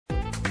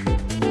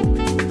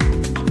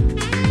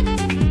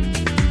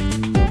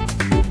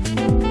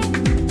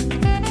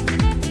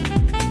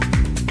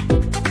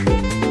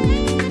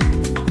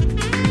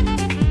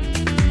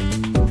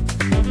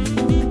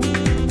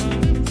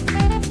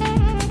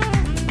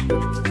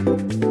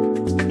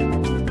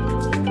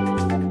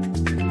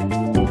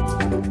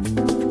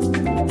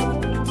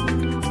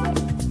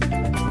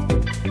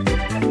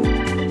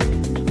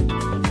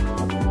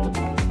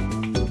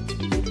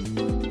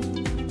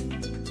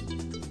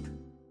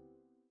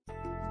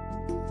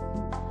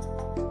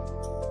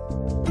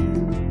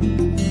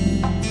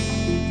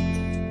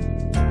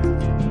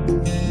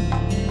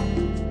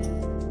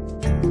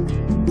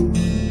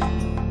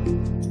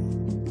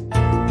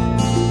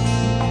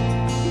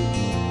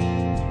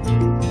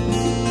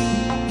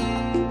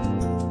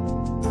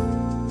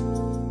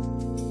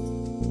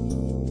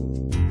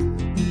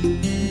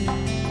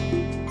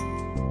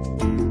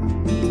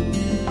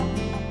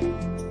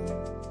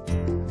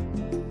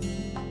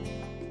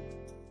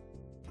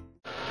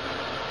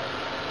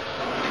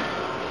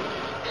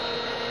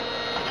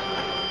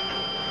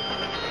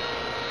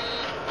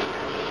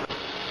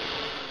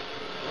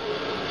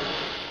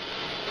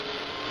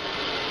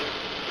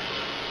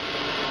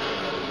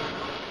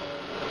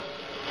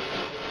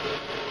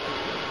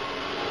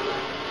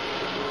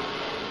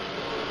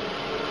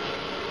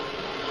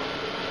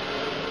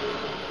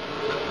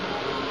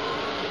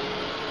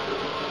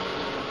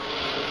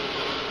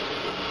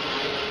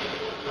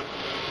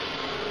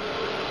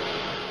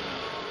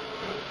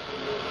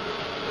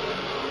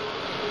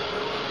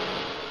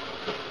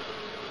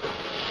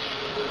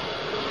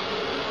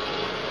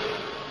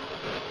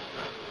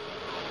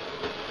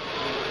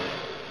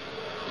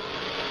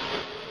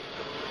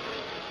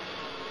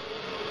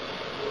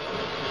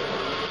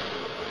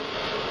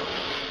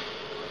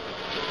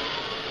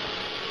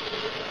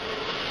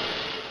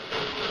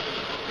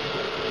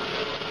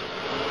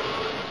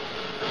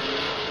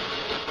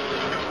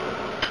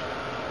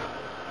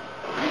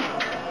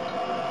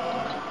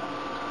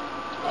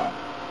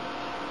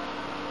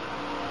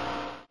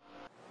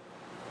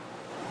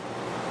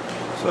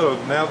So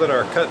now that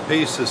our cut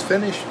piece is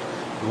finished,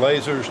 the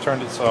laser's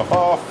turned itself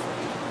off,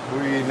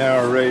 we now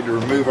are ready to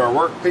remove our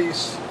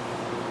workpiece.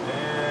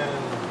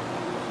 And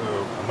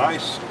so a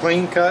nice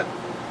clean cut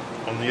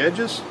on the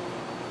edges.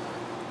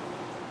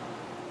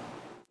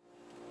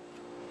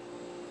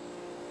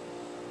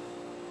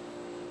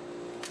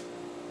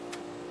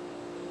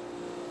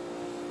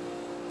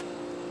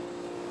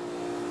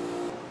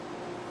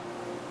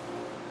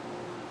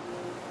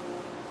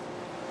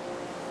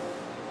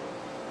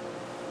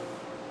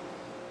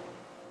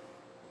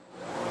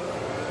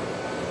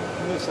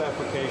 In this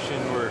application,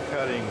 we're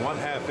cutting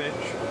 1/2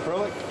 inch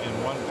acrylic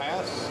in one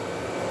pass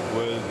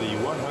with the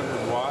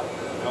 100 watt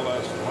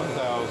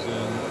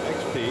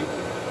LS1000XP.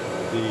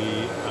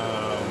 The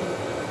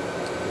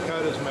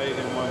cut is made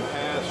in one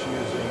pass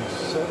using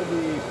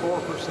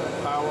 74%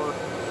 power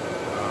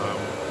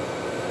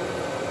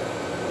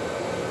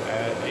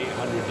at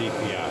 800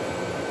 DPI.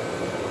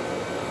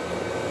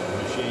 The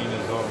machine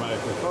is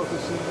automatically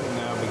focusing and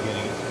now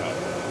beginning its cut.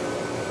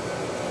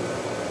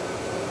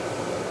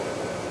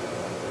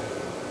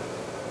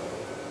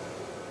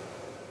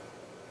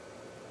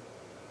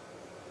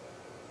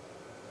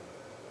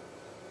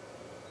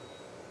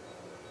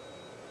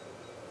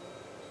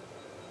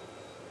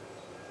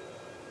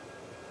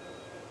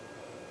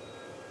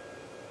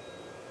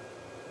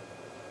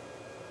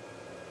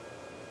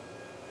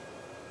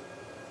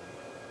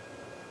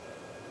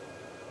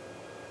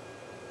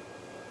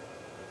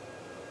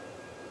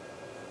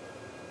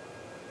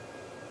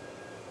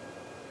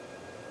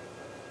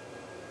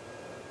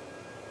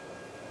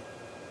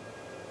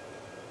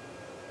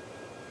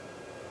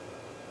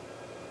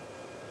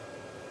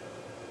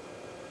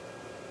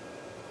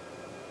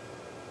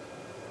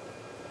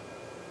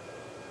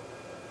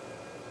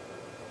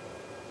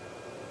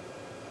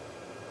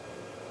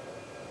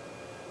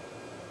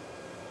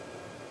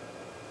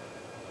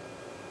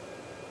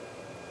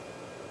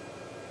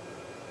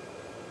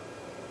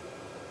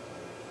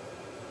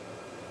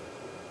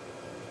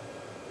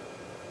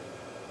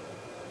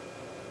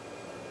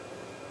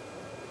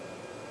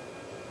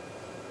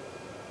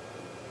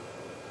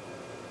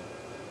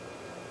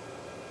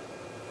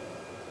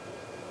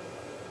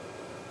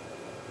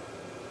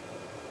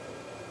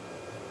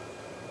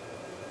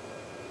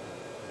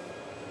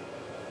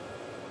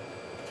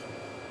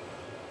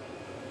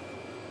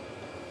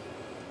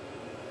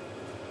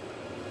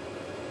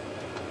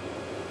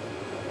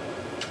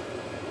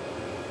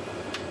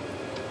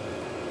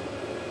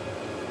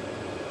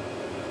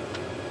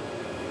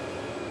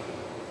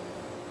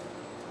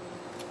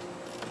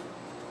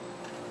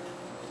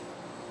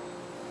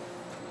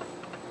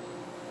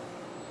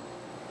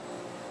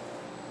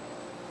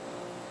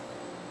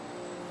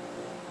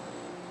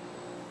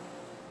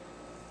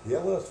 The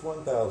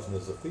LS1000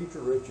 is a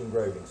feature-rich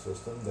engraving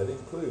system that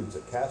includes a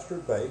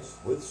castered base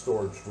with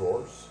storage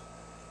drawers,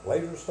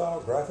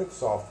 laser-style graphics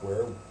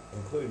software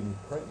including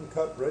print and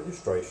cut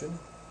registration,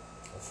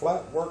 a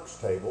flat works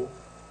table,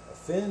 a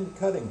finned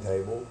cutting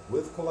table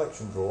with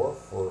collection drawer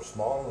for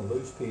small and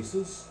loose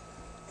pieces,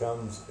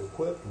 comes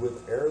equipped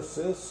with air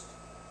assist,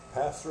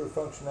 pass-through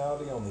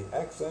functionality on the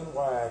X and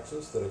Y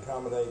axis that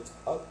accommodates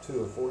up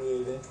to a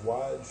 48-inch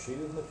wide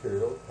sheet of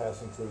material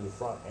passing through the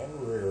front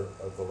and rear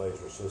of the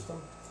laser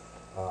system,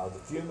 The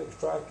fume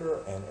extractor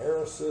and air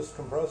assist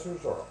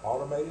compressors are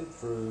automated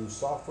through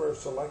software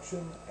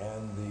selection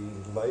and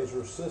the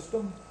laser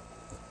system.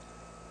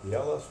 The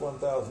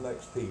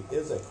LS1000XP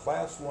is a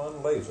Class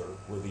 1 laser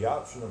with the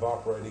option of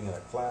operating in a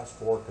Class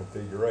 4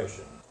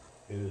 configuration.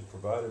 It is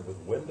provided with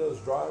Windows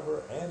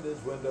driver and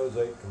is Windows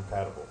 8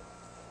 compatible.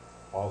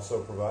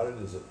 Also provided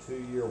is a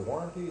 2-year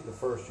warranty, the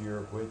first year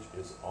of which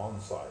is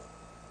on-site.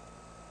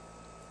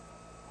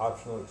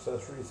 Optional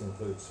accessories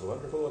include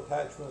cylindrical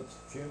attachments,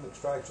 fume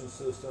extraction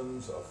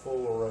systems, a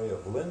full array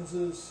of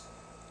lenses,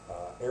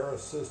 air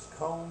assist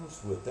cones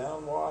with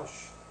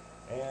downwash,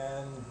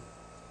 and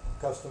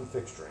custom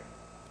fixturing.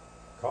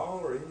 Call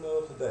or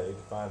email today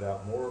to find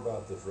out more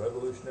about this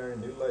revolutionary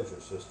new laser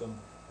system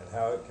and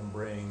how it can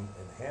bring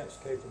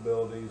enhanced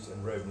capabilities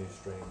and revenue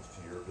streams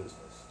to your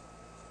business.